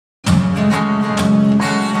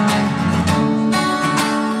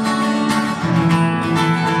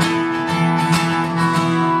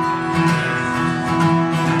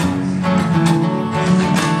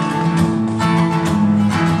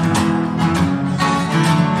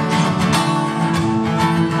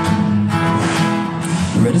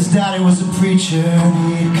Heard his daddy was a preacher,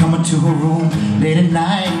 and he'd come into her room late at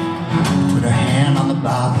night, put her hand on the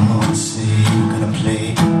Bible and say, "We're gonna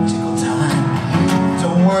play tickle time.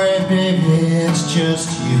 Don't worry, baby, it's just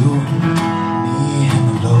you, me, and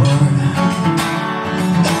the Lord."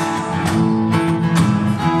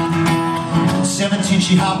 At 17,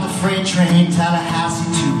 she hopped the freight train, Tallahassee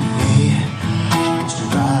to PA. She used to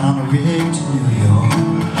ride on a rig to New York,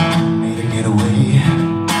 made her get away.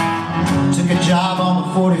 Took a job on the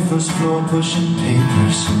 41st floor pushing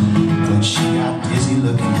papers, but she got dizzy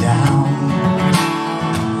looking down.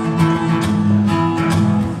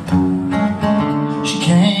 She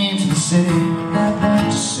came to the city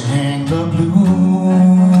to sing the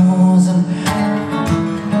blues, and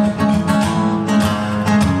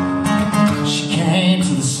she came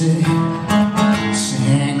to the city to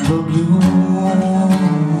sing the blues.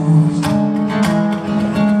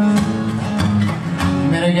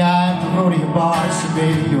 Met a guy at the rodeo bar, I said,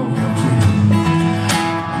 "Baby, you're real pretty.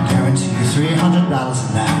 I guarantee you $300 a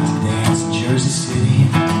night to dance in Jersey City.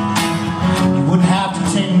 You wouldn't have to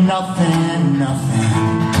take nothing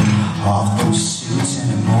off those suits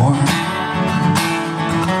anymore."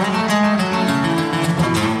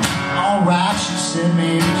 "Alright," she said,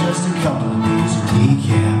 "maybe just a couple of days a week,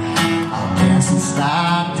 yeah. I'll dance and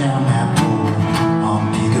slide down that pole on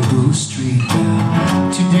Peekaboo Street."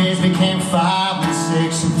 Well, 2 days became 5 and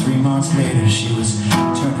 6, and 3 months later she was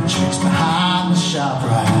turning tricks behind the shop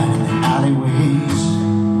right in the alleyways.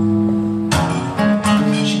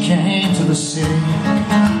 She came to the city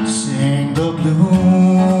to sing the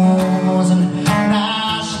blues, and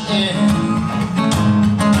now she is.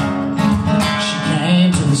 She came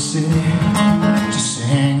to the city to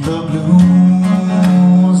sing the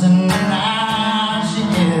blues, and now she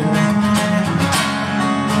is.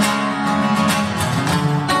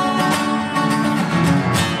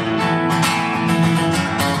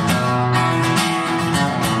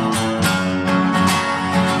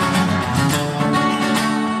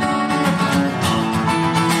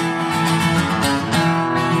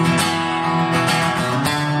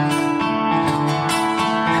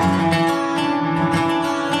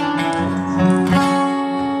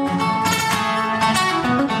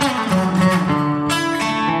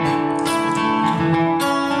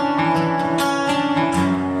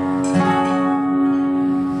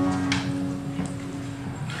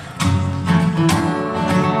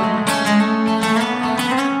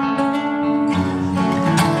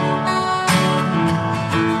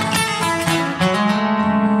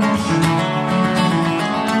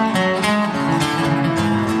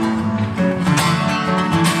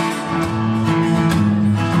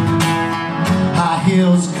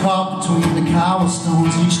 Heels caught between the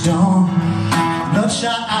cobblestones each dawn.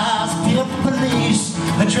 Bloodshot eyes, peer police,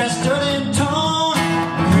 a dress dirty and torn.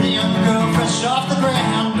 A pretty young girl fresh off the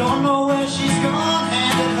ground, don't know where she's gone.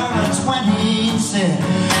 Handed her a 20 and said,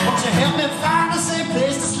 "Won't you help me find a safe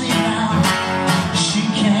place to sleep now?" She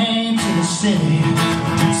came to the city,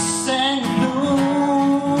 sang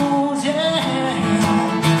blues, yeah.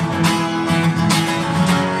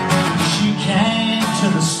 She came to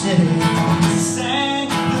the city, sang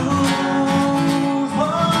blues, oh,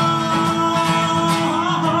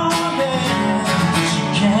 yeah. She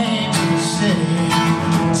came to the city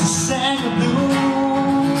to sing the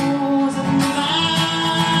blues, and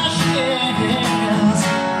now she is.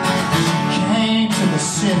 She came to the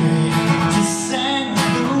city to sing the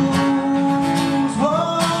blues,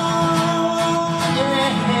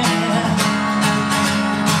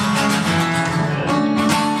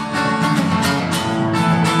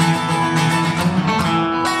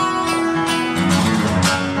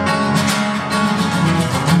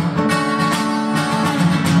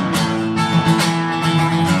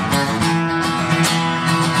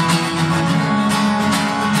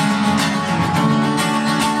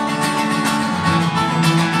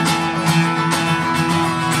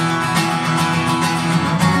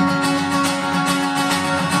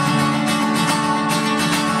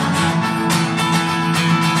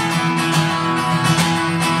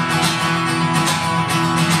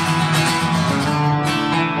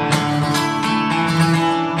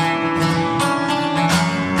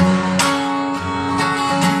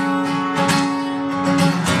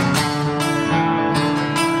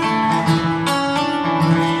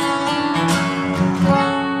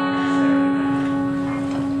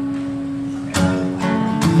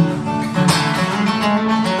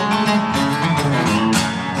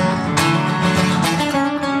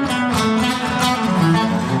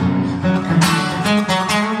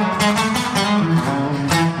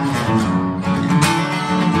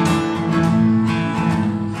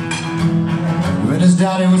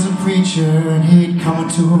 preacher, and he'd come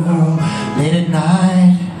into a room late at night.